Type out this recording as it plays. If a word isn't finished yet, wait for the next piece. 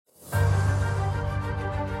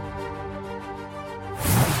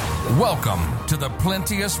Welcome to the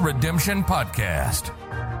Plenteous Redemption Podcast,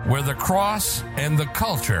 where the cross and the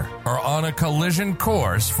culture are on a collision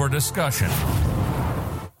course for discussion.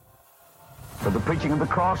 For the preaching of the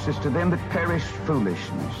cross is to them that perish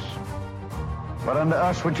foolishness, but unto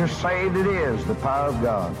us which are saved it is the power of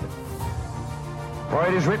God. For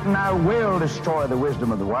it is written, I will destroy the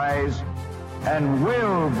wisdom of the wise, and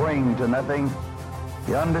will bring to nothing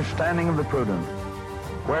the understanding of the prudent.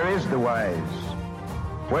 Where is the wise?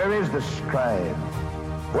 Where is the scribe?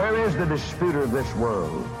 Where is the disputer of this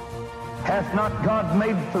world? Hath not God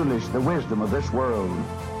made foolish the wisdom of this world?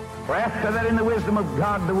 For after that in the wisdom of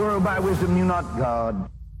God, the world by wisdom knew not God.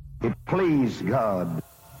 It pleased God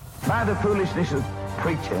by the foolishness of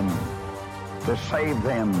preaching to save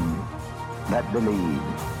them that believe.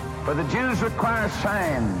 For the Jews require a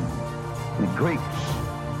sign, and the Greeks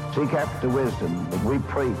seek after wisdom, but we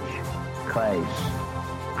preach Christ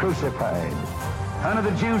crucified. Unto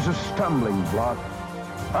the Jews a stumbling block,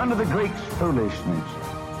 unto the Greeks foolishness,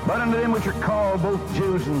 but unto them which are called both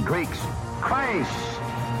Jews and Greeks, Christ,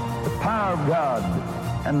 the power of God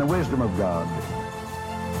and the wisdom of God.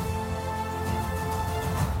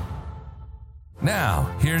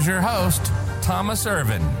 Now, here's your host, Thomas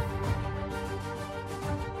Irvin.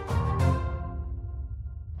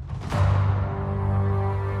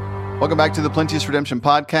 Welcome back to the Plenteous Redemption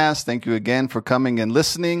Podcast. Thank you again for coming and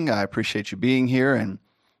listening. I appreciate you being here and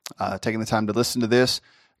taking the time to listen to this.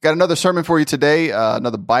 Got another sermon for you today,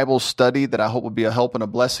 another Bible study that I hope will be a help and a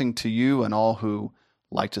blessing to you and all who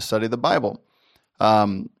like to study the Bible.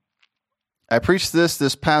 I preached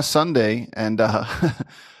this past Sunday and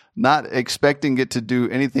not expecting it to do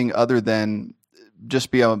anything other than just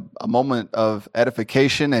be a moment of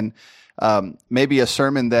edification and maybe a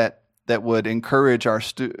sermon that would encourage our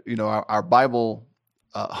Bible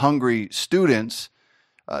hungry students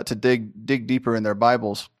to dig deeper in their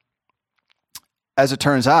Bibles. As it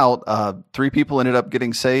turns out, 3 people ended up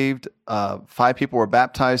getting saved. 5 people were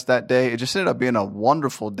baptized that day. It just ended up being a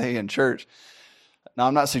wonderful day in church. Now,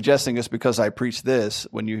 I'm not suggesting it's because I preached this.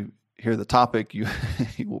 When you hear the topic, you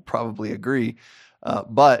will probably agree.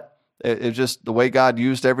 But it just the way God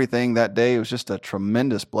used everything that day. It was just a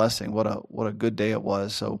tremendous blessing. What a good day it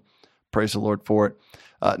was. So praise the Lord for it.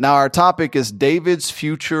 Now, our topic is David's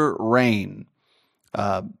future reign.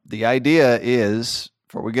 The idea is,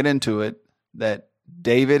 before we get into it, that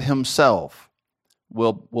David himself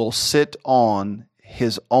will sit on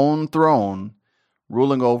his own throne,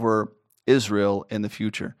 ruling over Israel in the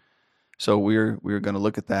future. So we're going to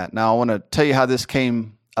look at that. Now, I want to tell you how this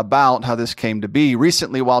came about, how this came to be.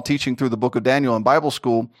 Recently, while teaching through the book of Daniel in Bible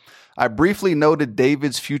school, I briefly noted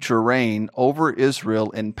David's future reign over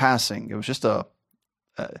Israel in passing. It was just we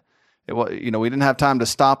didn't have time to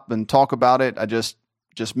stop and talk about it. I just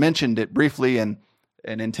mentioned it briefly and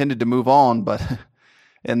intended to move on. But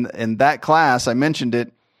in that class, I mentioned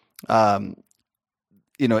it. In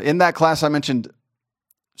that class, I mentioned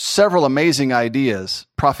several amazing ideas,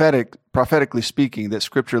 prophetically speaking, that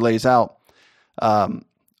Scripture lays out.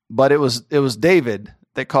 But it was David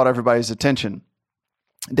that caught everybody's attention.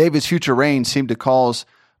 David's future reign seemed to cause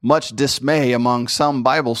much dismay among some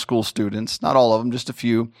Bible school students, not all of them, just a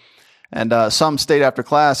few. And some stayed after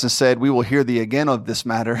class and said, "We will hear thee again of this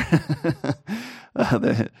matter."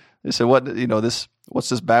 They said, what's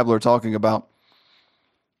this babbler talking about?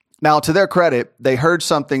 Now, to their credit, they heard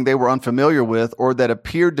something they were unfamiliar with or that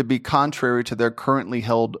appeared to be contrary to their currently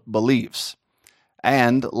held beliefs.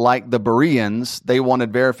 And like the Bereans, they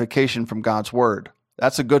wanted verification from God's word.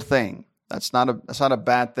 That's a good thing. That's not a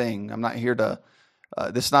bad thing. I'm not here to,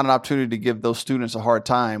 this is not an opportunity to give those students a hard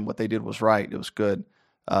time. What they did was right. It was good.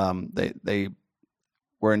 They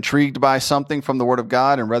were intrigued by something from the Word of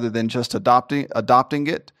God, and rather than just adopting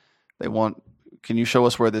it, they want, can you show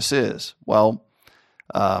us where this is? Well,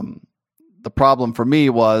 the problem for me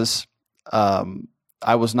was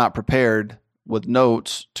I was not prepared with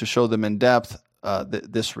notes to show them in depth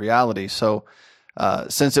this reality. So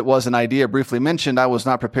since it was an idea briefly mentioned, I was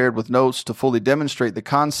not prepared with notes to fully demonstrate the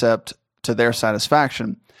concept to their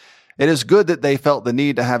satisfaction. It is good that they felt the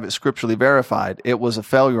need to have it scripturally verified. It was a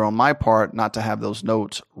failure on my part not to have those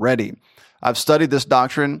notes ready. I've studied this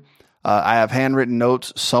doctrine. I have handwritten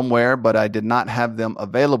notes somewhere, but I did not have them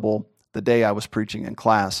available the day I was preaching in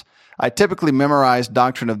class. I typically memorize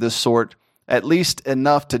doctrine of this sort, at least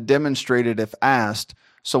enough to demonstrate it if asked.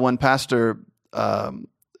 So when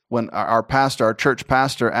our church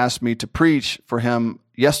pastor asked me to preach for him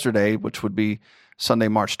yesterday, which would be Sunday,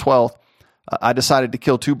 March 12th, I decided to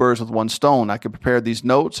kill 2 birds with 1 stone. I could prepare these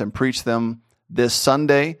notes and preach them this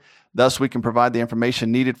Sunday. Thus, we can provide the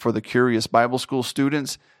information needed for the curious Bible school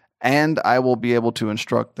students and I will be able to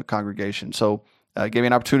instruct the congregation. So it gave me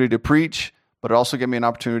an opportunity to preach, but it also gave me an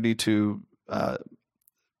opportunity to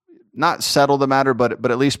not settle the matter,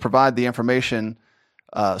 but at least provide the information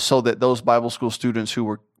so that those Bible school students who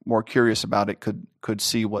were more curious about it could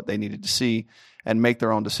see what they needed to see and make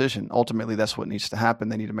their own decision. Ultimately, that's what needs to happen.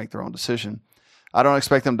 They need to make their own decision. I don't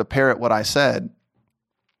expect them to parrot what I said.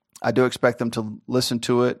 I do expect them to listen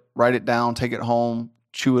to it, write it down, take it home,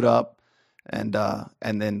 chew it up, and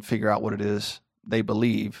then figure out what it is they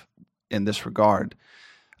believe in this regard.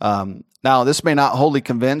 Now, this may not wholly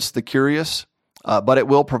convince the curious, but it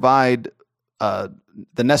will provide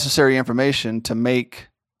the necessary information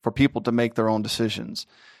for people to make their own decisions.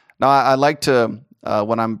 Now, I like to,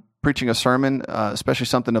 when I'm preaching a sermon, especially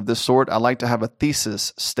something of this sort, I like to have a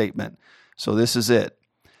thesis statement. So this is it.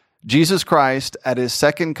 Jesus Christ, at his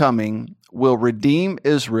second coming, will redeem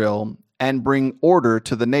Israel and bring order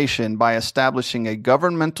to the nation by establishing a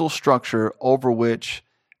governmental structure over which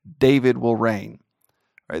David will reign.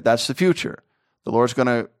 Right? That's the future. The Lord's going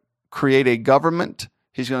to create a government.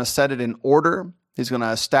 He's going to set it in order. He's going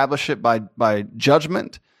to establish it by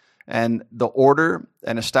judgment. And the order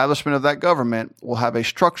and establishment of that government will have a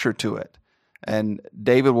structure to it. And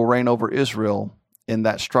David will reign over Israel in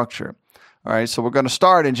that structure. All right, so we're going to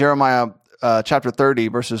start in Jeremiah chapter 30,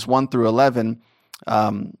 verses 1 through 11.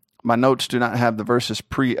 My notes do not have the verses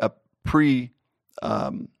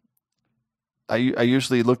I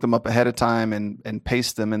usually look them up ahead of time and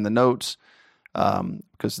paste them in the notes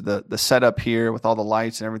because the setup here with all the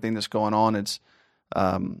lights and everything that's going on, it's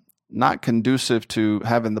not conducive to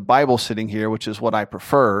having the Bible sitting here, which is what I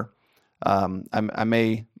prefer.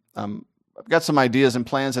 I've got some ideas and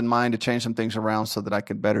plans in mind to change some things around so that I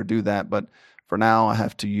could better do that. But for now, I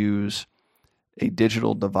have to use a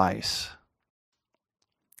digital device.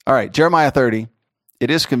 All right, Jeremiah 30. It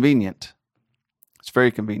is convenient. It's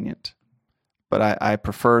very convenient. But I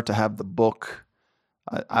prefer to have the book.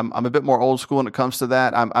 I'm a bit more old school when it comes to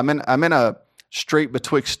that. I'm in a straight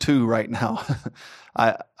betwixt two right now.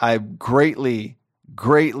 I greatly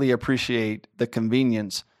appreciate the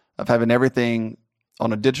convenience of having everything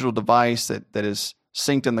on a digital device that is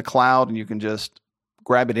synced in the cloud, and you can just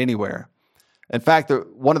grab it anywhere. In fact,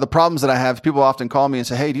 one of the problems that I have, people often call me and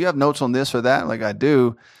say, "Hey, do you have notes on this or that?" Like, I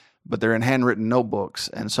do, but they're in handwritten notebooks,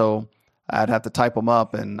 and so I'd have to type them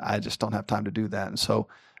up, and I just don't have time to do that. And so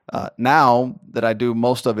now that I do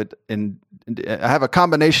most of it, I have a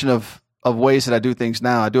combination of ways that I do things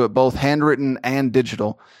now. I do it both handwritten and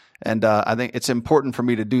digital, and I think it's important for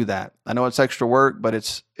me to do that. I know it's extra work, but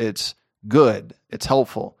it's good. It's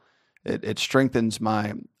helpful. It strengthens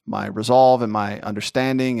my resolve and my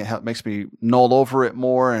understanding. It makes me mull over it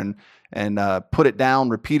more and put it down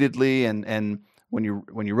repeatedly. And when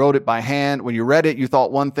you wrote it by hand, when you read it, you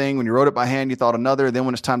thought one thing. When you wrote it by hand, you thought another. Then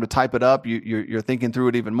when it's time to type it up, you're thinking through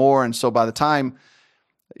it even more. And so by the time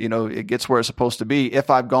it gets where it's supposed to be, if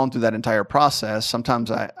I've gone through that entire process,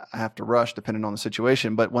 sometimes I have to rush depending on the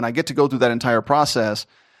situation. But when I get to go through that entire process,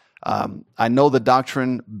 I know the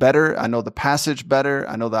doctrine better. I know the passage better.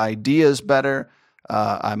 I know the ideas better.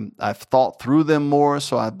 I've thought through them more,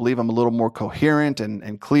 so I believe I'm a little more coherent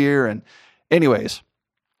and clear. And anyways,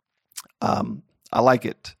 I like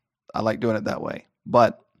it. I like doing it that way.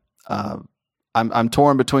 But I'm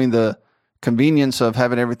torn between the convenience of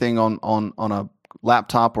having everything on a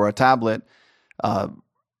laptop or a tablet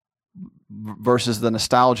versus the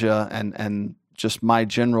nostalgia and just my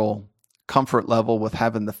general comfort level with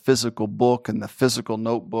having the physical book and the physical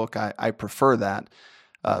notebook. I prefer that.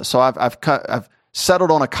 So I've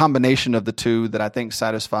settled on a combination of the two that I think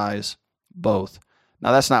satisfies both.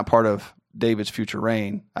 Now, that's not part of David's future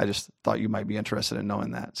reign. I just thought you might be interested in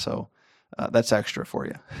knowing that. So that's extra for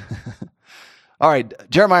you. All right,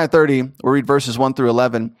 Jeremiah 30, we'll read verses 1 through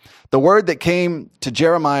 11. The word that came to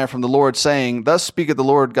Jeremiah from the Lord, saying, Thus speaketh the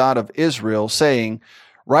Lord God of Israel, saying,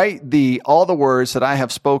 Write thee all the words that I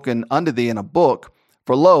have spoken unto thee in a book.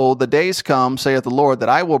 For lo, the days come, saith the Lord, that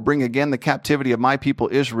I will bring again the captivity of my people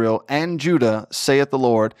Israel and Judah, saith the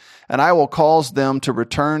Lord, and I will cause them to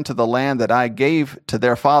return to the land that I gave to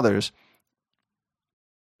their fathers,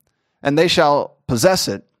 and they shall possess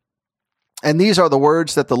it. And these are the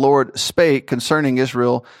words that the Lord spake concerning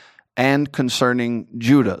Israel and concerning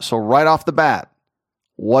Judah. So right off the bat,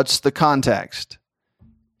 what's the context?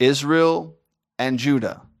 Israel and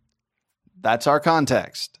Judah. That's our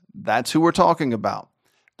context. That's who we're talking about.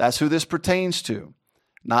 That's who this pertains to.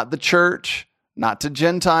 Not the church, not to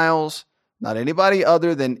Gentiles, not anybody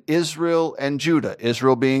other than Israel and Judah.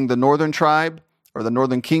 Israel being the northern tribe or the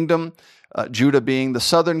northern kingdom, Judah being the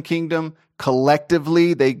southern kingdom,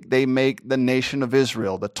 collectively, they make the nation of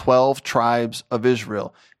Israel, the 12 tribes of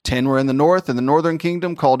Israel. 10 were in the north, in the northern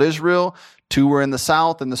kingdom, called Israel. 2 were in the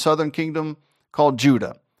south, in the southern kingdom, called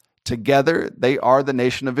Judah. Together, they are the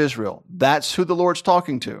nation of Israel. That's who the Lord's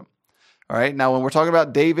talking to. All right. Now, when we're talking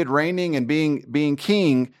about David reigning and being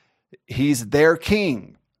king, he's their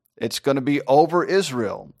king. It's going to be over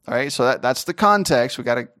Israel. All right. So that's the context.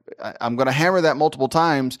 I'm going to hammer that multiple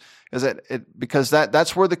times, because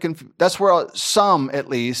that's where that's where some, at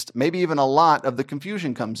least, maybe even a lot of the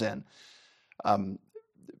confusion comes in.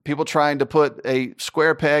 People trying to put a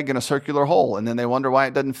square peg in a circular hole, and then they wonder why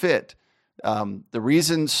it doesn't fit. The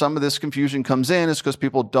reason some of this confusion comes in is because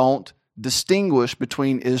people don't distinguish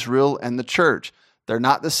between Israel and the church. They're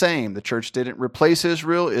not the same. The church didn't replace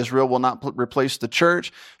Israel. Israel will not replace the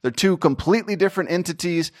church. They're two completely different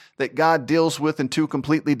entities that God deals with in two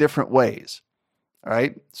completely different ways. All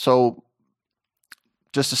right. So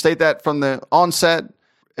just to state that from the onset,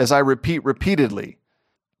 as I repeat repeatedly,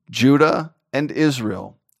 Judah and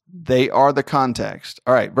Israel, they are the context.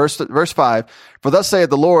 All right. Verse 5, for thus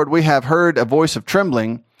saith the Lord, we have heard a voice of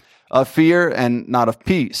trembling, of fear, and not of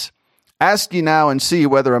peace. Ask ye now and see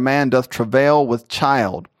whether a man doth travail with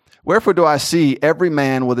child. Wherefore do I see every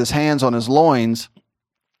man with his hands on his loins,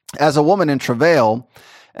 as a woman in travail,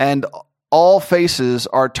 and all faces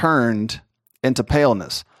are turned into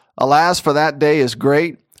paleness. Alas, for that day is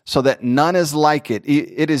great, so that none is like it.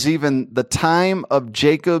 It is even the time of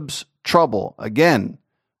Jacob's trouble. Again,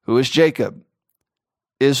 who is Jacob?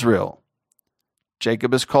 Israel.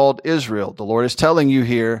 Jacob is called Israel. The Lord is telling you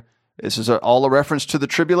here, this is all a reference to the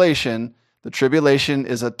tribulation. The tribulation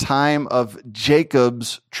is a time of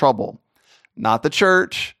Jacob's trouble. Not the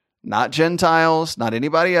church, not Gentiles, not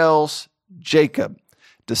anybody else. Jacob.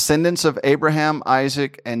 Descendants of Abraham,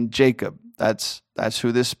 Isaac, and Jacob. That's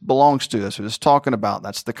who this belongs to. That's who this is talking about.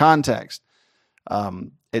 That's the context.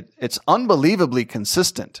 It's unbelievably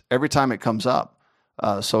consistent every time it comes up.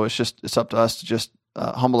 So it's up to us to just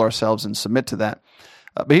humble ourselves and submit to that.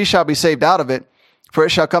 But he shall be saved out of it. For it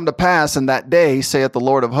shall come to pass in that day, saith the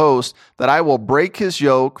Lord of hosts, that I will break his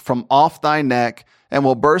yoke from off thy neck, and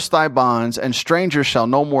will burst thy bonds, and strangers shall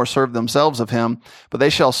no more serve themselves of him, but they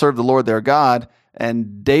shall serve the Lord their God,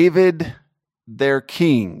 and David their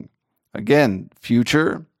king. Again,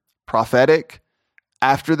 future, prophetic,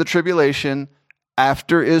 after the tribulation,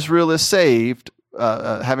 after Israel is saved,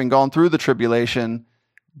 having gone through the tribulation,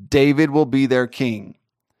 David will be their king,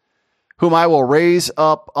 whom I will raise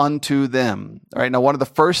up unto them. All right. Now, one of the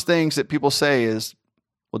first things that people say is,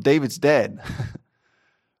 well, David's dead.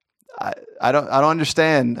 I don't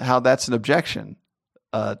understand how that's an objection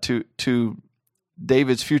to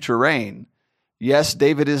David's future reign. Yes,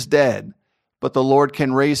 David is dead, but the Lord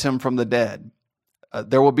can raise him from the dead.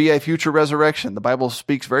 There will be a future resurrection. The Bible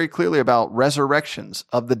speaks very clearly about resurrections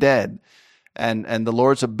of the dead and the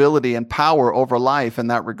Lord's ability and power over life in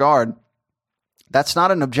that regard. That's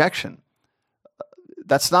not an objection.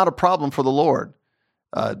 That's not a problem for the Lord.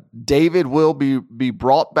 David will be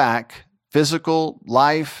brought back, physical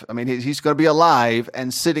life. I mean, he's going to be alive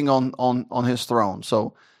and sitting on his throne.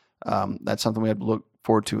 So that's something we have to look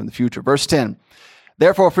forward to in the future. Verse 10,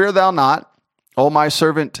 therefore fear thou not, O my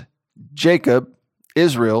servant Jacob,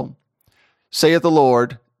 Israel, saith the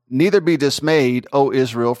Lord, neither be dismayed, O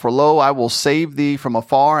Israel, for lo, I will save thee from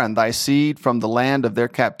afar, and thy seed from the land of their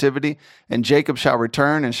captivity. And Jacob shall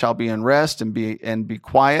return, and shall be in rest, and be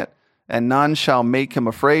quiet, and none shall make him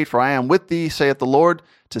afraid. For I am with thee, saith the Lord,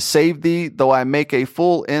 to save thee, though I make a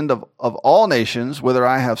full end of all nations, whither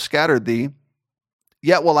I have scattered thee.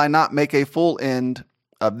 Yet will I not make a full end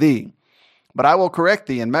of thee, but I will correct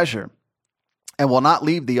thee in measure, and will not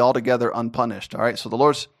leave thee altogether unpunished. All right, so the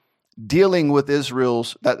Lord's dealing with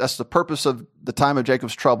Israel's, that's the purpose of the time of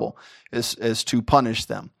Jacob's trouble, is to punish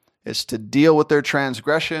them. It's to deal with their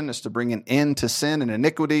transgression. It's to bring an end to sin and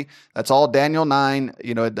iniquity. That's all Daniel 9.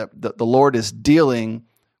 You know, the Lord is dealing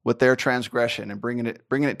with their transgression and bringing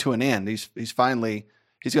it to an end. He's going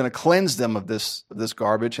to cleanse them of this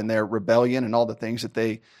garbage and their rebellion and all the things that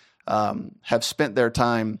they have spent their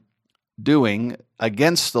time doing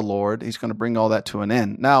against the Lord. He's going to bring all that to an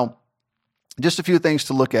end. Now, just a few things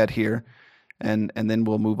to look at here, and then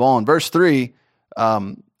we'll move on. Verse 3,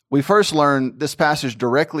 we first learn this passage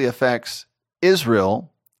directly affects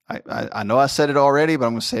Israel. I know I said it already, but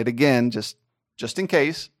I'm going to say it again, just in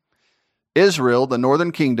case. Israel, the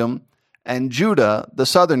northern kingdom, and Judah, the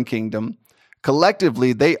southern kingdom,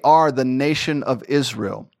 collectively, they are the nation of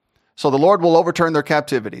Israel. So the Lord will overturn their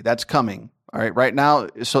captivity. That's coming. All right, right now,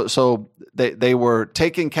 so they were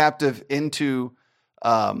taken captive into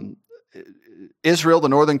Israel, the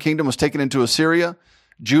northern kingdom, was taken into Assyria.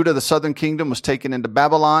 Judah, the southern kingdom, was taken into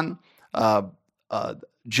Babylon.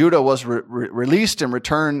 Judah was released and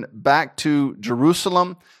returned back to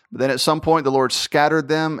Jerusalem. But then at some point, the Lord scattered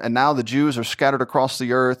them, and now the Jews are scattered across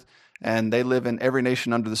the earth, and they live in every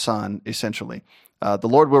nation under the sun, essentially. The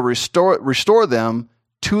Lord will restore them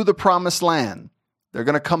to the promised land. They're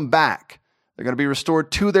going to come back. They're going to be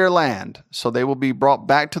restored to their land, so they will be brought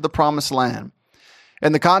back to the promised land.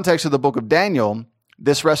 In the context of the book of Daniel,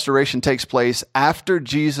 this restoration takes place after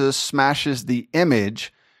Jesus smashes the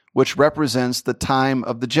image, which represents the time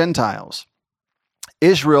of the Gentiles.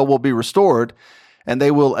 Israel will be restored, and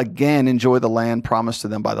they will again enjoy the land promised to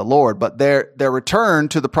them by the Lord. But their return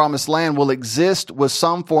to the promised land will exist with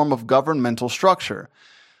some form of governmental structure.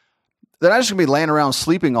 They're not just going to be laying around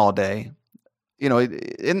sleeping all day. You know,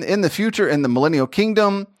 in the future, in the millennial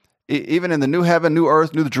kingdom, even in the new heaven, new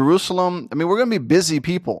earth, new Jerusalem, I mean, we're going to be busy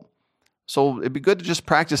people. So it'd be good to just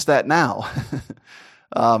practice that now.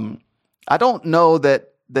 I don't know that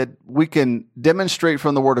we can demonstrate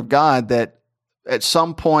from the Word of God that at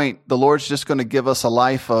some point the Lord's just going to give us a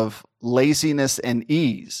life of laziness and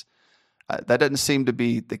ease. That doesn't seem to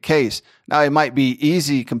be the case. Now, it might be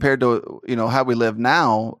easy compared to how we live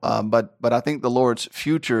now, but I think the Lord's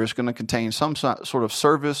future is going to contain some sort of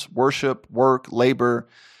service, worship, work, labor.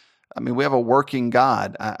 I mean, we have a working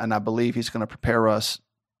God, and I believe He's going to prepare us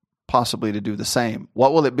possibly to do the same.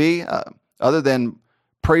 What will it be? Other than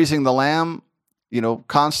praising the Lamb,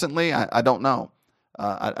 constantly, I don't know.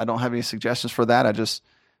 I don't have any suggestions for that.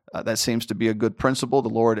 That seems to be a good principle. The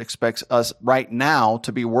Lord expects us right now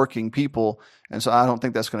to be working people, and so I don't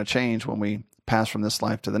think that's going to change when we pass from this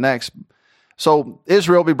life to the next. So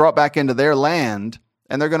Israel will be brought back into their land,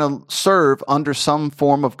 and they're going to serve under some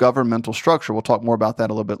form of governmental structure. We'll talk more about that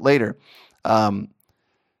a little bit later.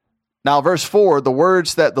 Now, verse 4, the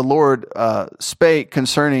words that the Lord spake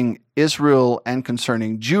concerning Israel and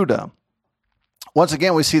concerning Judah. Once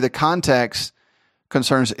again, we see the context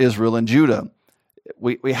concerns Israel and Judah.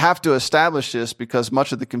 We have to establish this because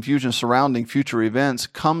much of the confusion surrounding future events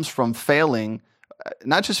comes from failing,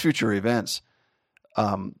 not just future events,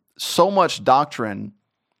 so much doctrine.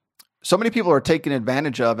 So many people are taken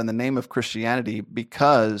advantage of in the name of Christianity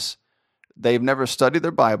because they've never studied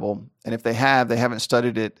their Bible, and if they have, they haven't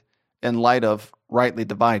studied it in light of rightly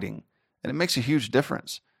dividing. And it makes a huge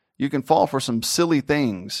difference. You can fall for some silly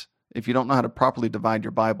things if you don't know how to properly divide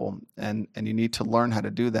your Bible, and you need to learn how to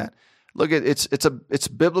do that. Look, it's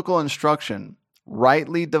biblical instruction,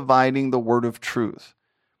 rightly dividing the word of truth.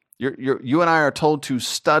 You and I are told to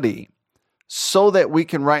study so that we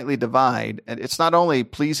can rightly divide, and it's not only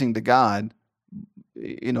pleasing to God,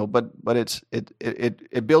 but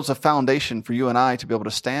it builds a foundation for you and I to be able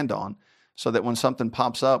to stand on, so that when something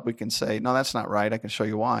pops up, we can say, no, that's not right. I can show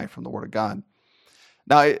you why from the Word of God.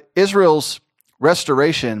 Now, Israel's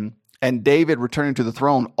restoration and David returning to the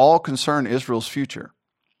throne all concern Israel's future.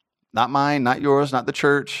 Not mine, not yours, not the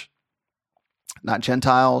church, not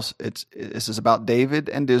Gentiles. This is about David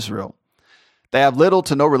and Israel. They have little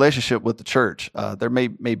to no relationship with the church. There may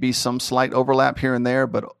be some slight overlap here and there,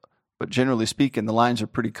 but generally speaking, the lines are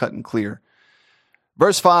pretty cut and clear.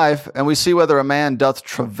 Verse 5, and we see whether a man doth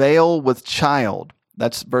travail with child.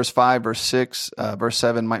 That's verse 5, verse 6, verse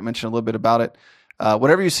 7 might mention a little bit about it.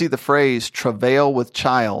 Whenever you see the phrase travail with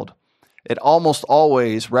child, it almost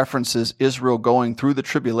always references Israel going through the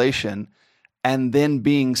tribulation and then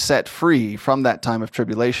being set free from that time of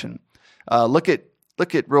tribulation. Look at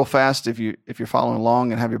real fast if you're following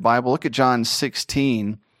along and have your Bible. Look at John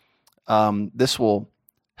 16. This will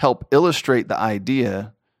help illustrate the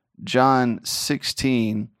idea. John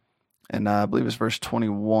 16, and I believe it's verse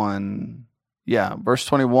 21. Yeah, verse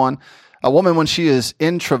 21. A woman, when she is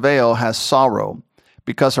in travail, has sorrow,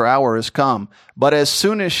 because her hour is come. But as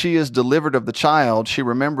soon as she is delivered of the child, she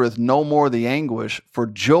remembereth no more the anguish for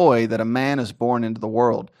joy that a man is born into the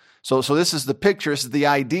world. So this is the picture, this is the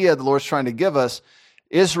idea the Lord's trying to give us.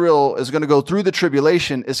 Israel is going to go through the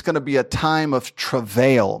tribulation. It's going to be a time of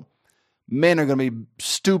travail. Men are going to be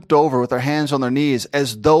stooped over with their hands on their knees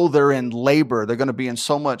as though they're in labor. They're going to be in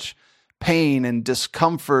so much pain and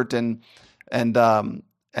discomfort, and then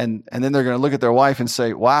they're going to look at their wife and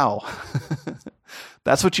say, "Wow,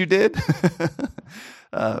 that's what you did."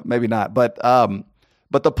 Maybe not, but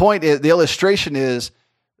the point is, the illustration is,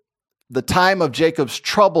 the time of Jacob's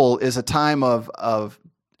trouble is a time of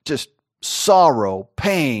just sorrow,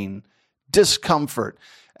 pain, discomfort,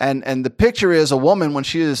 and the picture is a woman, when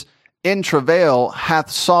she is in travail, hath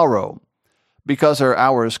sorrow, because her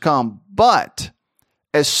hour is come. But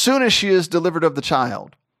as soon as she is delivered of the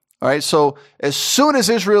child, all right, so as soon as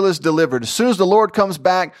Israel is delivered, as soon as the Lord comes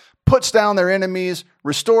back, puts down their enemies,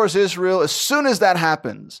 restores Israel. As soon as that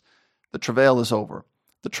happens, the travail is over.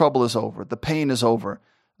 The trouble is over. The pain is over.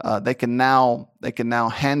 They can now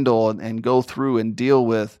handle and go through and deal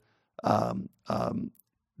with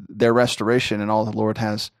their restoration and all the Lord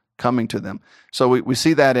has coming to them. So we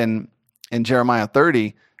see that in Jeremiah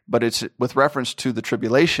 30, but it's with reference to the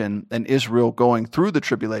tribulation and Israel going through the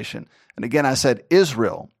tribulation. And again, I said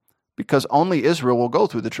Israel because only Israel will go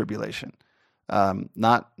through the tribulation,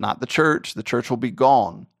 not the church. The church will be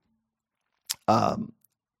gone.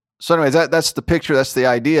 So anyways, that's the picture. That's the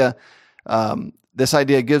idea. This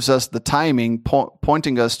idea gives us the timing,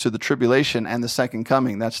 pointing us to the tribulation and the second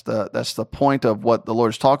coming. That's the point of what the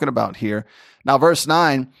Lord is talking about here. Now, verse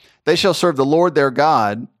 9, they shall serve the Lord their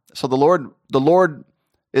God. So the Lord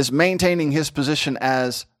is maintaining his position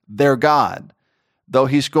as their God, though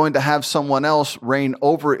he's going to have someone else reign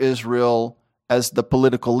over Israel as the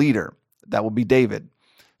political leader. That will be David.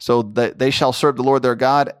 So they shall serve the Lord their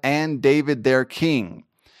God and David their king.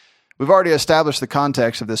 We've already established the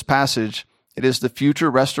context of this passage. It is the future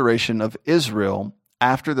restoration of Israel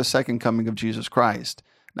after the second coming of Jesus Christ.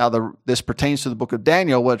 Now, this pertains to the book of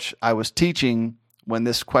Daniel, which I was teaching when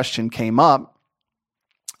this question came up,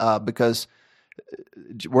 because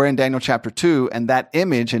we're in Daniel chapter 2, and that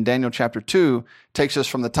image in Daniel chapter 2 takes us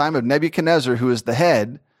from the time of Nebuchadnezzar, who is the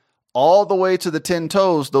head, all the way to the 10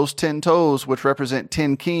 toes, those 10 toes which represent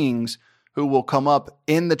 10 kings who will come up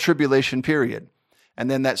in the tribulation period. And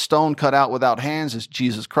then that stone cut out without hands is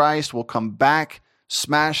Jesus Christ, will come back,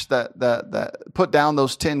 smash put down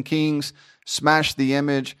those 10 kings, smash the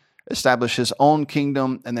image, establish his own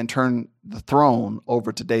kingdom, and then turn the throne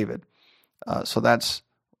over to David. So that's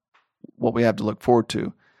what we have to look forward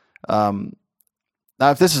to. Now,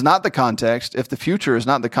 if this is not the context, if the future is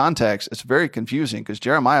not the context, it's very confusing because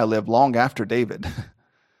Jeremiah lived long after David.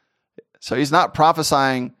 So he's not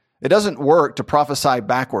prophesying. It doesn't work to prophesy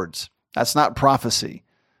backwards. That's not prophecy.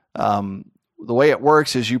 The way it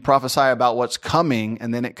works is you prophesy about what's coming,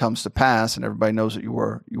 and then it comes to pass, and everybody knows that you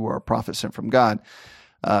were a prophet sent from God.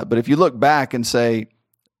 But if you look back and say,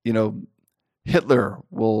 Hitler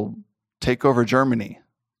will take over Germany,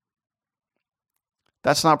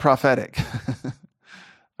 that's not prophetic.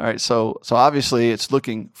 All right, so obviously it's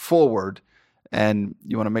looking forward, and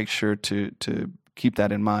you want to make sure to keep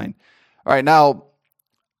that in mind. All right, now,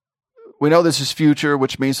 we know this is future,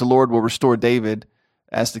 which means the Lord will restore David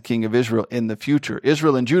as the king of Israel in the future.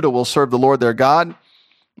 Israel and Judah will serve the Lord their God,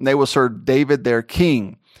 and they will serve David their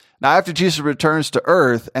king. Now, after Jesus returns to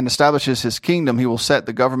earth and establishes his kingdom, he will set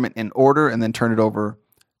the government in order and then turn it over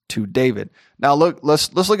to David. Now,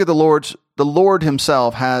 let's look at the Lord's. The Lord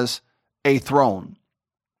himself has a throne.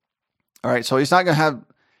 All right, so he's not going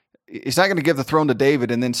to give the throne to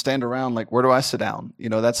David and then stand around like, where do I sit down?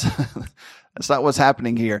 That's that's not what's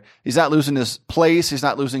happening here. He's not losing his place. He's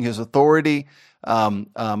not losing his authority.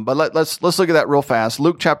 But let's look at that real fast.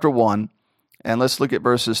 Luke chapter 1, and let's look at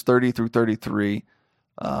verses 30 through 33.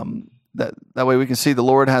 That way we can see the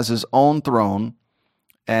Lord has his own throne,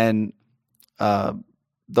 and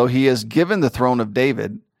though he has given the throne of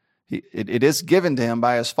David, it is given to him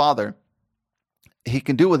by his father. He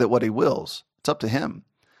can do with it what he wills. It's up to him.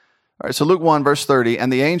 All right, so Luke 1, verse 30,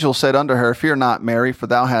 and the angel said unto her, Fear not, Mary, for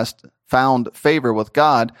thou hast found favor with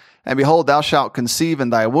God, and behold, thou shalt conceive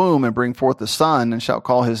in thy womb and bring forth a son, and shalt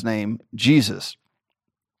call his name Jesus.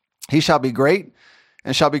 He shall be great,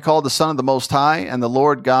 and shall be called the Son of the Most High, and the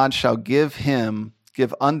Lord God shall give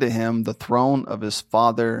unto him the throne of his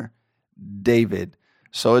father David.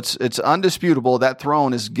 So it's undisputable that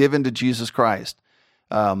throne is given to Jesus Christ.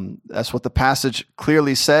 That's what the passage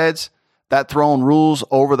clearly says. That throne rules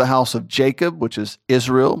over the house of Jacob, which is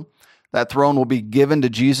Israel. That throne will be given to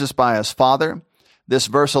Jesus by his Father. This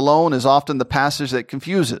verse alone is often the passage that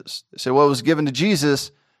confuses. They say, well, it was given to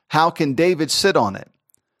Jesus. How can David sit on it?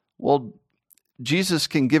 Well, Jesus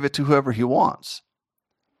can give it to whoever he wants.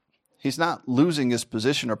 He's not losing his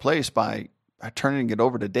position or place by turning it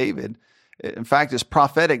over to David. In fact, it's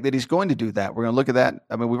prophetic that he's going to do that. We're going to look at that.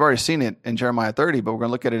 I mean, we've already seen it in Jeremiah 30, but we're going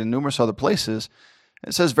to look at it in numerous other places.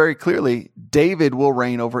 It says very clearly, David will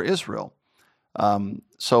reign over Israel.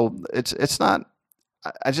 So it's not.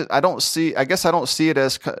 I don't see it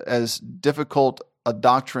as difficult a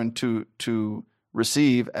doctrine to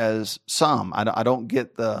receive as some. I don't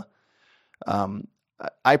get the.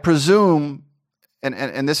 I presume,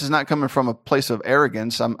 and this is not coming from a place of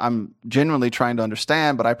arrogance. I'm genuinely trying to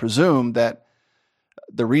understand, but I presume that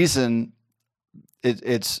the reason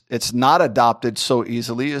it's not adopted so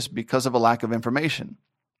easily is because of a lack of information.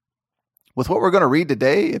 With what we're going to read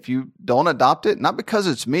today, if you don't adopt it, not because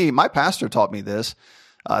it's me, my pastor taught me this.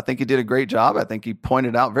 I think he did a great job. I think he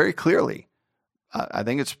pointed out very clearly. I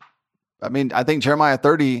think Jeremiah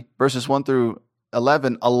 30 verses 1 through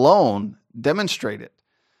 11 alone demonstrate it.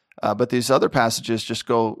 But these other passages just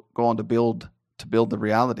go on to build the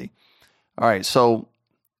reality. All right, so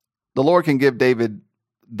the Lord can give David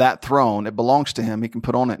that throne. It belongs to him. He can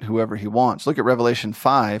put on it whoever he wants. Look at Revelation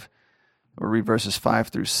 5. We'll read verses 5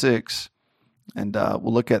 through 6. And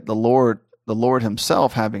we'll look at the Lord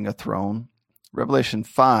himself having a throne. Revelation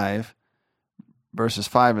 5, verses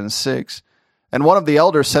 5 and 6. And one of the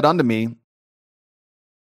elders said unto me,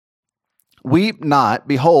 Weep not,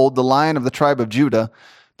 behold, the Lion of the tribe of Judah,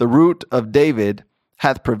 the Root of David,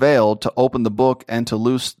 hath prevailed to open the book and to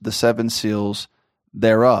loose the 7 seals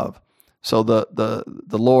thereof. So the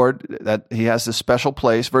Lord, that he has this special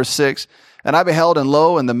place. Verse 6, And I beheld, and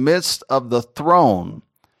lo, in the midst of the throne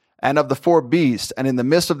and of the 4 beasts, and in the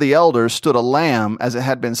midst of the elders stood a lamb as it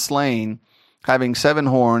had been slain, having 7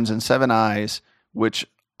 horns and 7 eyes, which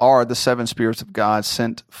are the 7 spirits of God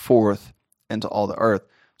sent forth into all the earth.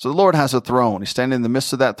 So the Lord has a throne. He's standing in the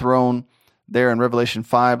midst of that throne there in Revelation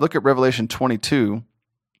 5. Look at Revelation 22.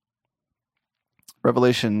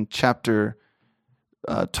 Revelation chapter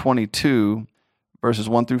 22, verses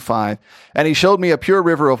 1 through 5. And he showed me a pure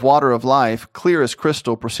river of water of life, clear as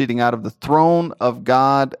crystal, proceeding out of the throne of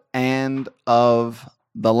God and of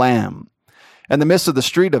the Lamb. In the midst of the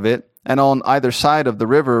street of it, and on either side of the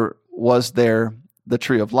river, was there the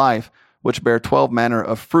tree of life, which bare 12 manner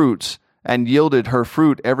of fruits, and yielded her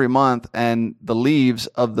fruit every month, and the leaves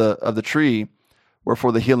of the tree were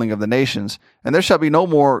for the healing of the nations. And there shall be no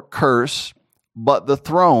more curse, but the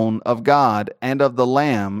throne of God and of the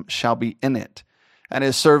Lamb shall be in it. And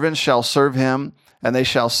his servants shall serve him, and they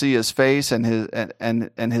shall see his face, and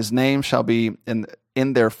his name shall be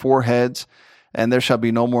in their foreheads, and there shall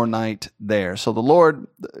be no more night there. So the Lord,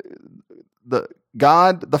 the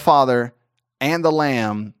God, the Father, and the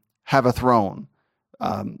Lamb have a throne.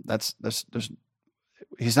 He's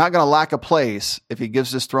not going to lack a place if he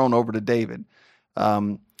gives this throne over to David.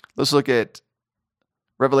 Let's look at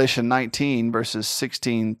Revelation 19, verses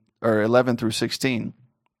 16 or 11 through 16.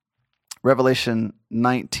 Revelation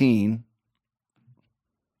 19,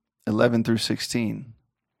 11 through 16.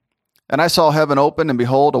 And I saw heaven open, and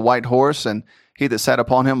behold, a white horse, and he that sat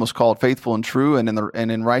upon him was called Faithful and True, and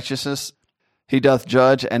in righteousness he doth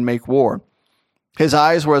judge and make war. His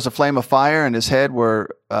eyes were as a flame of fire, and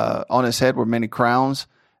on his head were many crowns,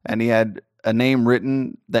 and he had a name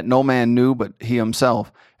written that no man knew but he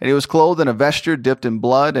himself. And he was clothed in a vesture dipped in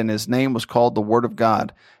blood, and his name was called the Word of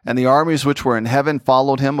God. And the armies which were in heaven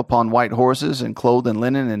followed him upon white horses, and clothed in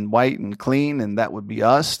linen and white and clean, and that would be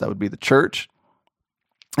us, that would be the church.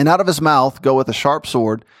 And out of his mouth goeth a sharp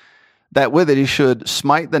sword, that with it he should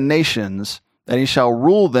smite the nations, and he shall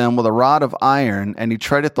rule them with a rod of iron, and he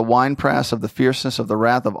treadeth the winepress of the fierceness of the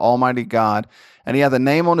wrath of Almighty God. And he hath a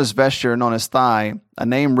name on his vesture and on his thigh, a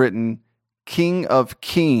name written, King of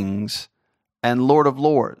Kings and Lord of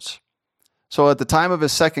Lords. So at the time of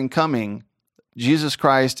his second coming, Jesus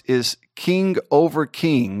Christ is King over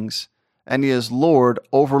kings, and he is Lord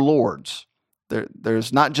over lords.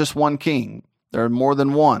 There's not just one king. There are more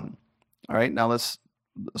than one. All right, now let's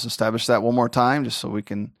establish that one more time, just so we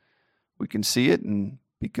can see it and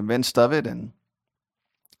be convinced of it, and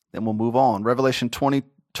then we'll move on. Revelation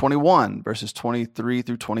 21, verses 23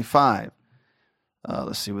 through 25.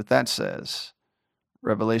 Let's see what that says.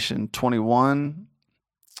 Revelation 21,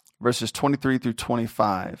 verses 23 through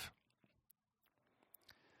 25.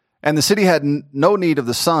 And the city had no need of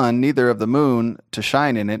the sun, neither of the moon to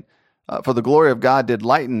shine in it, for the glory of God did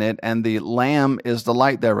lighten it, and the Lamb is the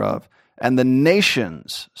light thereof. And the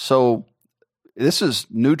nations, so this is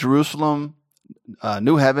New Jerusalem,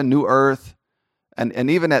 new heaven, new earth, and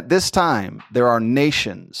even at this time, there are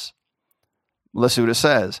nations. Let's see what it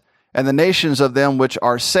says. And the nations of them which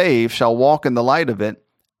are saved shall walk in the light of it,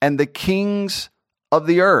 and the kings of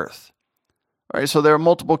the earth. All right, so there are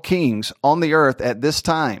multiple kings on the earth at this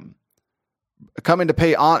time, coming to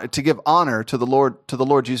pay honor, to give honor to the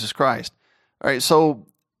Lord Jesus Christ. All right, so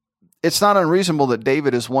it's not unreasonable that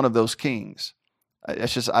David is one of those kings.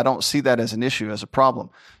 It's just I don't see that as an issue, as a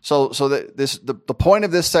problem. So the point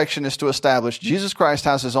of this section is to establish Jesus Christ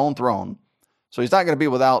has his own throne, so he's not going to be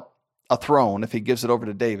without a throne if he gives it over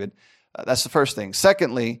to David. That's the first thing.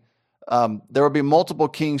 Secondly, there will be multiple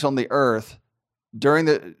kings on the earth during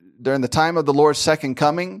the time of the Lord's second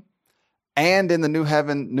coming, and in the new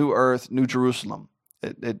heaven, new earth, new Jerusalem.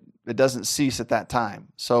 It doesn't cease at that time.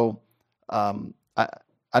 So I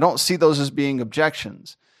don't see those as being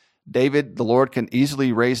objections. David, the Lord can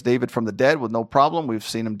easily raise David from the dead with no problem. We've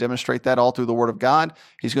seen him demonstrate that all through the Word of God.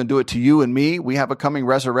 He's going to do it to you and me. We have a coming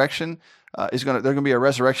resurrection. There's going to be a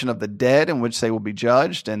resurrection of the dead in which they will be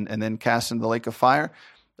judged and then cast into the lake of fire.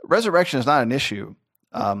 Resurrection is not an issue.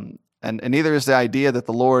 And neither is the idea that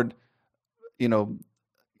the Lord,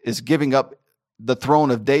 is giving up the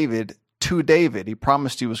throne of David to David. He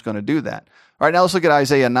promised he was going to do that. All right, now let's look at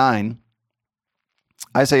Isaiah 9.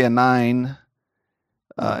 Isaiah 9,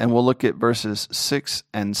 and we'll look at verses 6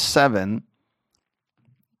 and 7.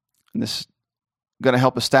 And this is going to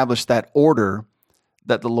help establish that order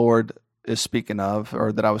that the Lord is speaking of,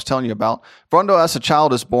 or that I was telling you about. For unto us a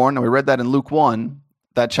child is born, and we read that in Luke 1.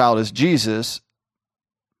 That child is Jesus,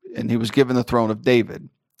 and he was given the throne of David.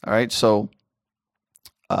 All right, so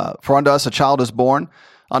for unto us a child is born,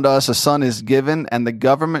 unto us a son is given, and the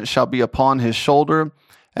government shall be upon his shoulder,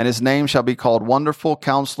 and his name shall be called Wonderful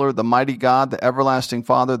Counselor, the Mighty God, the Everlasting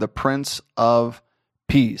Father, the Prince of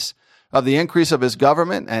Peace. Of the increase of his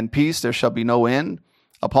government and peace there shall be no end,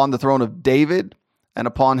 upon the throne of David and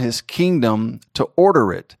upon his kingdom, to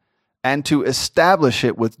order it and to establish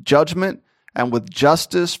it with judgment and with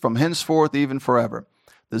justice from henceforth even forever.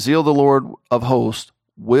 The zeal of the Lord of hosts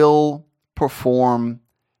will perform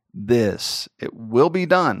this. It will be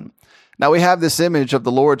done. Now we have this image of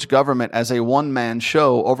the Lord's government as a one-man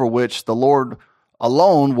show over which the Lord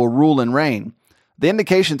alone will rule and reign. The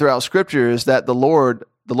indication throughout Scripture is that the Lord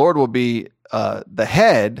will be the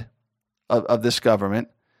head of this government,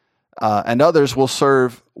 and others will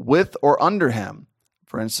serve with or under him.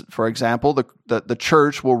 For example, the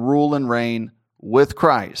church will rule and reign with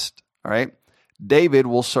Christ. All right, David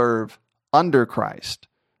will serve under Christ.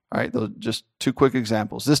 All right, those just two quick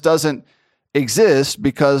examples. This doesn't exist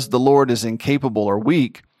because the Lord is incapable or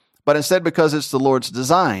weak, but instead because it's the Lord's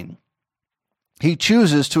design. He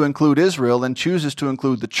chooses to include Israel and chooses to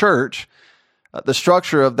include the church. The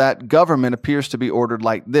structure of that government appears to be ordered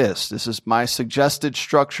like this. This is my suggested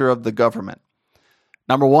structure of the government.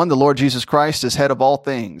 Number one, the Lord Jesus Christ is head of all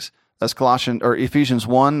things. That's Ephesians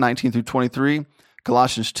 1, 19 through 23,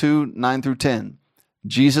 Colossians 2, 9 through 10.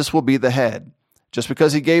 Jesus will be the head. Just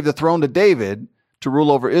because he gave the throne to David to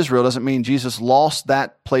rule over Israel doesn't mean Jesus lost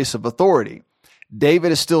that place of authority.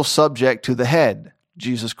 David is still subject to the head,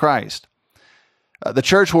 Jesus Christ. The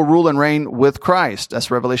church will rule and reign with Christ.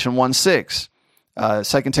 That's Revelation 1:6.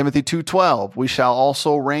 2 Timothy 2:12. We shall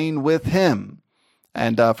also reign with him.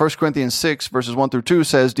 And 1 Corinthians 6, verses 1 through 2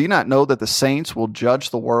 says, do you not know that the saints will judge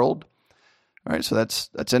the world? All right, so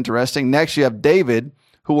that's interesting. Next, you have David,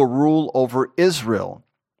 who will rule over Israel.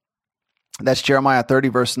 That's Jeremiah 30,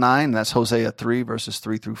 verse 9. That's Hosea 3, verses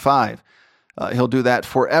 3 through 5. He'll do that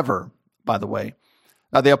forever, by the way.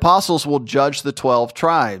 Now, the apostles will judge the 12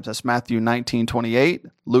 tribes. That's Matthew 19, 28,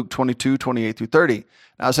 Luke 22, 28 through 30.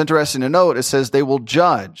 Now, it's interesting to note, it says they will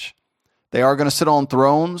judge. They are going to sit on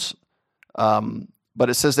thrones, but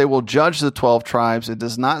it says they will judge the 12 tribes. It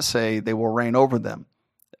does not say they will reign over them.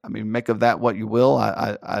 I mean, make of that what you will.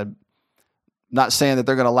 I'm not saying that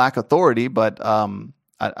they're going to lack authority, but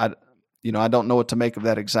I don't know what to make of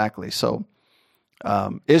that exactly. So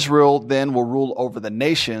Israel then will rule over the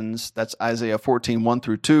nations. That's Isaiah 14, 1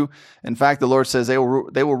 through 2. In fact, the Lord says they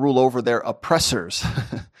will rule over their oppressors.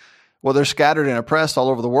 Well, they're scattered and oppressed all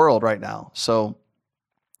over the world right now. So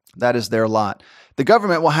that is their lot. The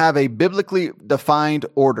government will have a biblically defined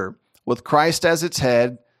order with Christ as its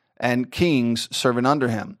head and kings serving under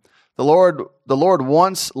him. The Lord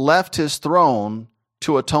once left his throne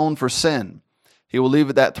to atone for sin. He will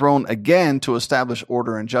leave that throne again to establish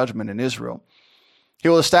order and judgment in Israel. He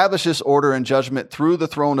will establish this order and judgment through the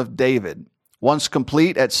throne of David. Once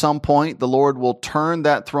complete, at some point, the Lord will turn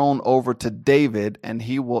that throne over to David, and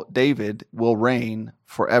David will reign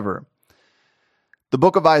forever. The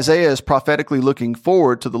book of Isaiah is prophetically looking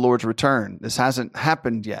forward to the Lord's return. This hasn't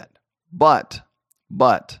happened yet, but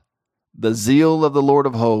the zeal of the Lord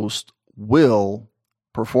of hosts will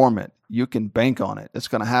perform it. You can bank on it. It's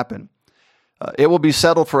going to happen. It will be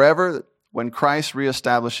settled forever when Christ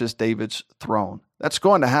reestablishes David's throne. That's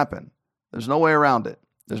going to happen. There's no way around it.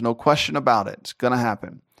 There's no question about it. It's going to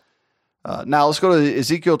happen. Now let's go to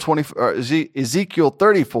Ezekiel 34.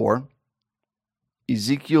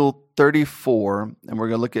 Ezekiel 34, and we're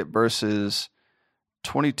going to look at verses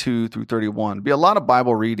 22 through 31. It'll be a lot of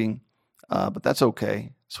Bible reading, but that's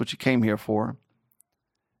okay. That's what you came here for.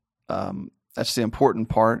 That's the important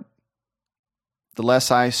part. The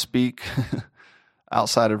less I speak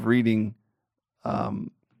outside of reading the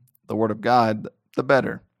Word of God, the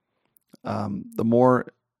better. The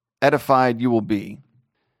more edified you will be.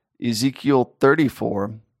 Ezekiel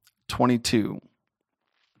 34, 22.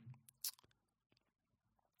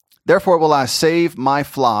 Therefore will I save my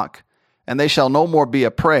flock, and they shall no more be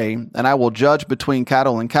a prey, and I will judge between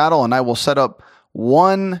cattle and cattle, and I will set up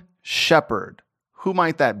one shepherd. Who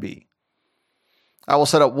might that be? I will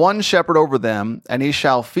set up one shepherd over them, and he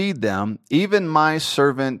shall feed them, even my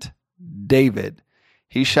servant David.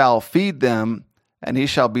 He shall feed them, and he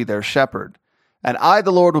shall be their shepherd. And I,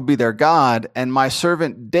 the Lord, will be their God, and my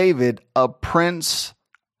servant David a prince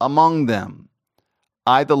among them.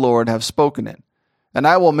 I, the Lord, have spoken it. And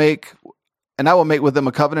I will make with them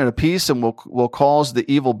a covenant of peace, and will cause the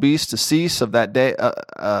evil beast to cease of that day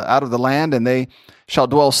out of the land, and they shall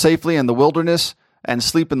dwell safely in the wilderness and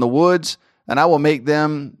sleep in the woods. And I will make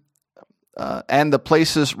them and the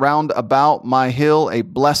places round about my hill a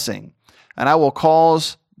blessing. And I will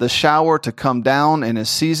cause the shower to come down in his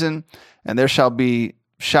season, and there shall be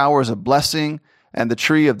showers of blessing, and the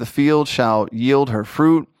tree of the field shall yield her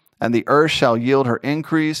fruit, and the earth shall yield her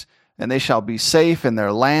increase, and they shall be safe in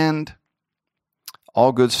their land.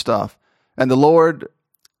 All good stuff. And the Lord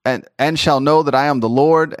and shall know that I am the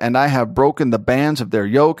Lord, and I have broken the bands of their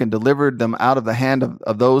yoke and delivered them out of the hand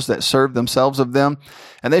of those that serve themselves of them.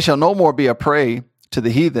 And they shall no more be a prey to the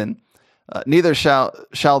heathen, neither shall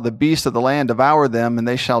the beast of the land devour them, and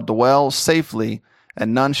they shall dwell safely,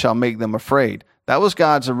 and none shall make them afraid. That was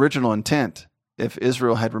God's original intent if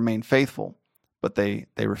Israel had remained faithful, but they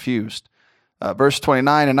refused. Verse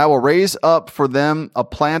 29, and I will raise up for them a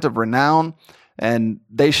plant of renown, and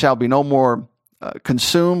they shall be no more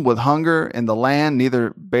consumed with hunger in the land,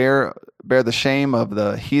 neither bear the shame of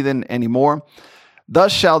the heathen anymore.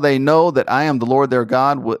 Thus shall they know that I am the Lord their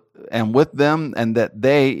God, and with them, and that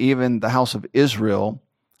they, even the house of Israel,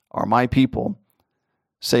 are my people,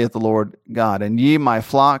 saith the Lord God. And ye, my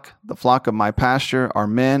flock, the flock of my pasture, are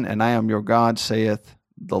men, and I am your God, saith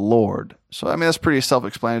the Lord. So, that's pretty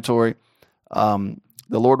self-explanatory.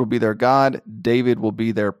 The Lord will be their God. David will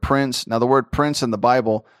be their prince. Now, the word prince in the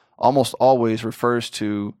Bible almost always refers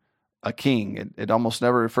to a king. It almost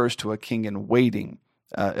never refers to a king in waiting,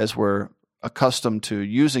 as we're accustomed to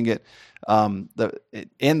using it. In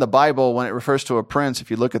the Bible, when it refers to a prince,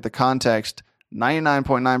 if you look at the context,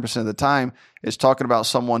 99.9% of the time, it's talking about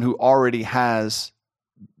someone who already has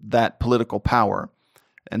that political power.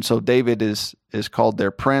 And so David is called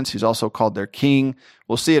their prince. He's also called their king.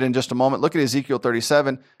 We'll see it in just a moment. Look at Ezekiel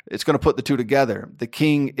 37. It's going to put the two together. The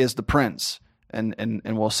king is the prince. And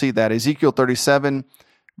we'll see that. Ezekiel 37,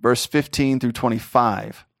 verse 15 through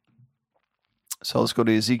 25. So let's go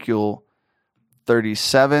to Ezekiel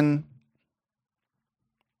 37,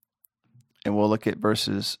 and we'll look at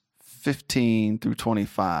verses 15 through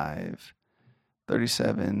 25.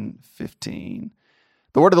 37, 15.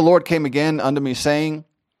 The word of the Lord came again unto me, saying,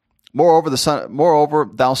 Moreover,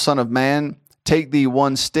 thou son of man, take thee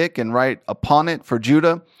one stick and write upon it for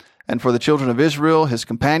Judah, and for the children of Israel, his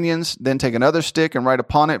companions. Then take another stick and write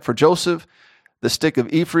upon it for Joseph, the stick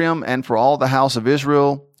of Ephraim, and for all the house of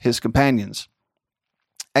Israel, his companions.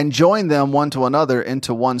 And join them one to another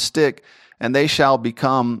into one stick, and they shall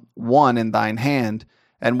become one in thine hand.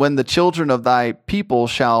 And when the children of thy people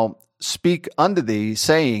shall speak unto thee,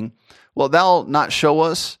 saying, Wilt thou not show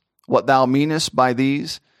us what thou meanest by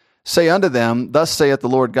these? Say unto them, Thus saith the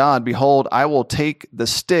Lord God, Behold, I will take the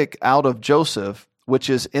stick out of Joseph, which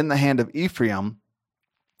is in the hand of Ephraim,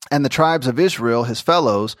 and the tribes of Israel, his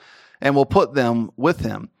fellows, and will put them with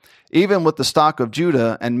him, even with the stock of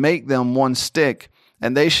Judah, and make them one stick,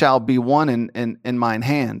 and they shall be one in mine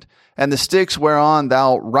hand. And the sticks whereon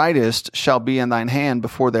thou writest shall be in thine hand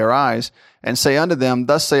before their eyes, and say unto them,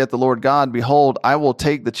 Thus saith the Lord God, Behold, I will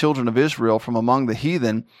take the children of Israel from among the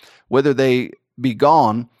heathen, whither they be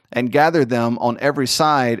gone, and gather them on every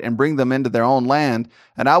side, and bring them into their own land,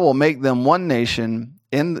 and I will make them one nation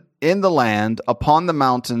in the land upon the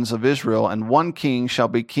mountains of Israel, and one king shall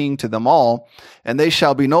be king to them all, and they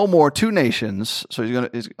shall be no more two nations. So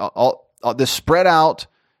he's this spread out,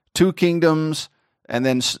 two kingdoms, and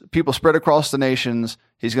then people spread across the nations.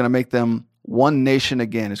 He's going to make them one nation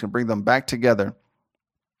again. He's going to bring them back together.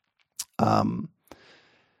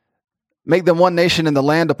 Make them one nation in the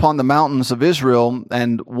land upon the mountains of Israel,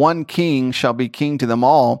 and one king shall be king to them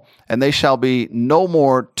all, and they shall be no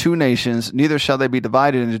more two nations, neither shall they be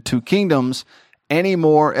divided into two kingdoms any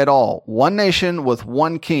more at all. One nation with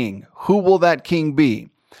one king. Who will that king be?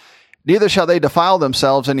 Neither shall they defile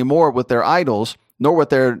themselves any more with their idols, nor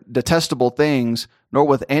with their detestable things, nor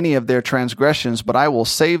with any of their transgressions, but I will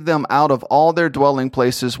save them out of all their dwelling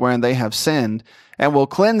places wherein they have sinned, and will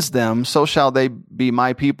cleanse them, so shall they be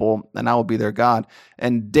my people, and I will be their God.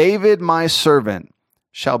 And David my servant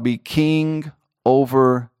shall be king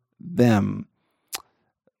over them.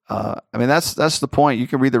 That's the point. You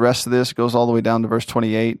can read the rest of this. It goes all the way down to verse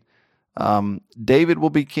 28. David will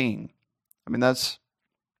be king. I mean, most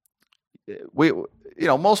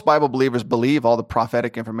Bible believers believe all the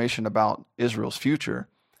prophetic information about Israel's future,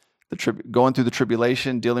 going through the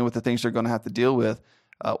tribulation, dealing with the things they're going to have to deal with.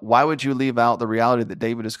 Why would you leave out the reality that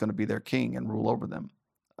David is going to be their king and rule over them?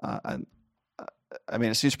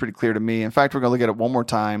 It seems pretty clear to me. In fact, we're going to look at it one more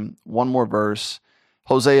time, one more verse,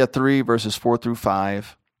 Hosea 3, verses 4 through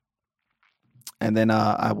 5. And then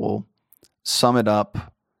I will sum it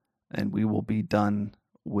up, and we will be done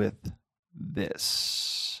with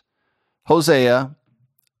this. Hosea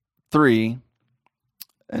 3,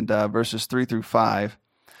 and verses 3 through 5.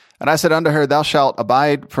 And I said unto her, Thou shalt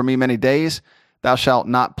abide for me many days. Thou shalt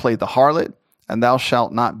not play the harlot, and thou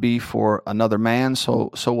shalt not be for another man,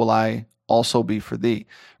 so will I also be for thee.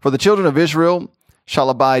 For the children of Israel shall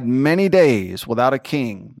abide many days without a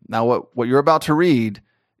king. Now, what you're about to read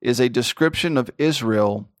is a description of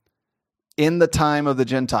Israel in the time of the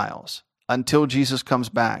Gentiles until Jesus comes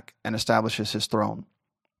back and establishes his throne.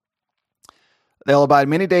 They'll abide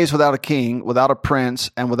many days without a king, without a prince,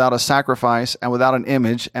 and without a sacrifice, and without an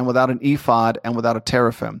image, and without an ephod, and without a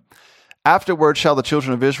teraphim. Afterward shall the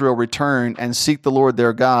children of Israel return and seek the Lord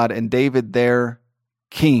their God, and David their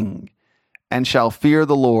king, and shall fear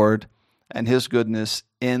the Lord and his goodness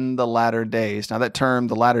in the latter days. Now that term,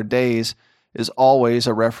 the latter days, is always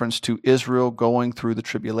a reference to Israel going through the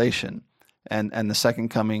tribulation and the second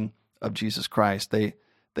coming of Jesus Christ. They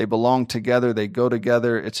belong together. They go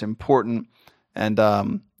together. It's important. And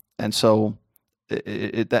so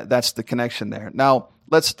that's the connection there. Now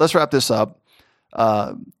let's wrap this up.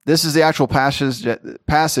 This is the actual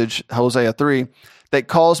passage, Hosea 3, that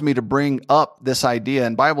caused me to bring up this idea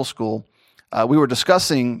in Bible school. We were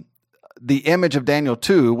discussing the image of Daniel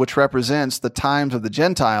 2, which represents the times of the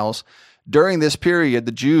Gentiles. During this period,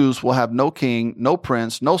 the Jews will have no king, no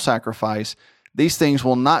prince, no sacrifice. These things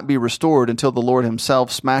will not be restored until the Lord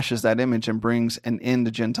himself smashes that image and brings an end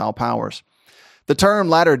to Gentile powers. The term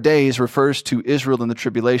latter days refers to Israel in the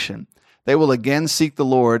tribulation. They will again seek the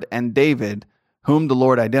Lord and David, whom the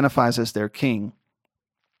Lord identifies as their king.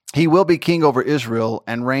 He will be king over Israel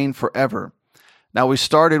and reign forever. Now, we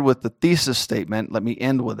started with the thesis statement. Let me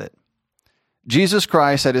end with it. Jesus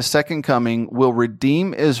Christ at his second coming will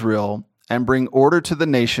redeem Israel and bring order to the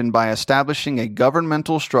nation by establishing a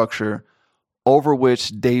governmental structure over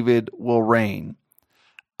which David will reign.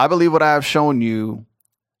 I believe what I have shown you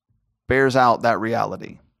bears out that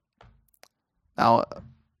reality. Now,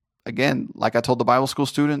 again, like I told the Bible school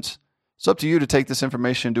students, it's up to you to take this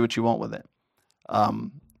information and do what you want with it.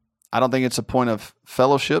 I don't think it's a point of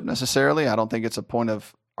fellowship necessarily. I don't think it's a point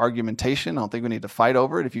of argumentation. I don't think we need to fight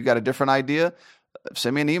over it. If you've got a different idea,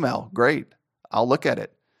 send me an email. Great. I'll look at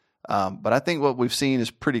it. But I think what we've seen is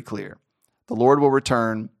pretty clear. The Lord will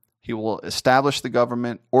return. He will establish the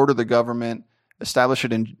government, order the government, establish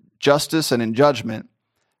it in justice and in judgment.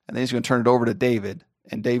 And then he's going to turn it over to David,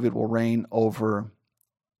 and David will reign over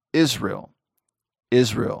Israel.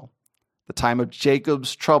 Israel. The time of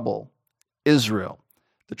Jacob's trouble, Israel.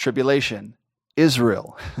 The tribulation,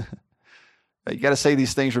 Israel. You got to say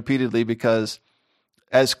these things repeatedly, because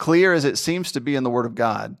as clear as it seems to be in the Word of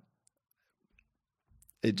God,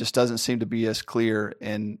 it just doesn't seem to be as clear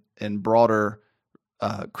in broader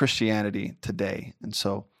Christianity today. And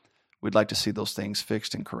so we'd like to see those things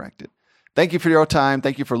fixed and corrected. Thank you for your time.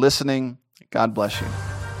 Thank you for listening. God bless you.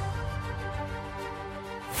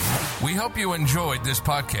 We hope you enjoyed this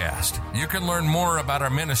podcast. You can learn more about our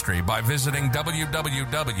ministry by visiting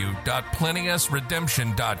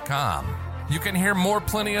www.plenteousredemption.com. You can hear more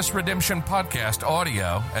Plenteous Redemption podcast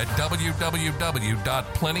audio at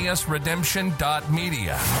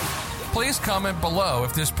www.plenteousredemption.media. Please comment below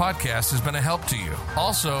if this podcast has been a help to you.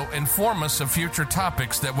 Also, inform us of future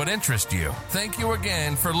topics that would interest you. Thank you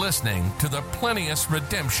again for listening to the Plenteous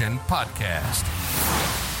Redemption podcast.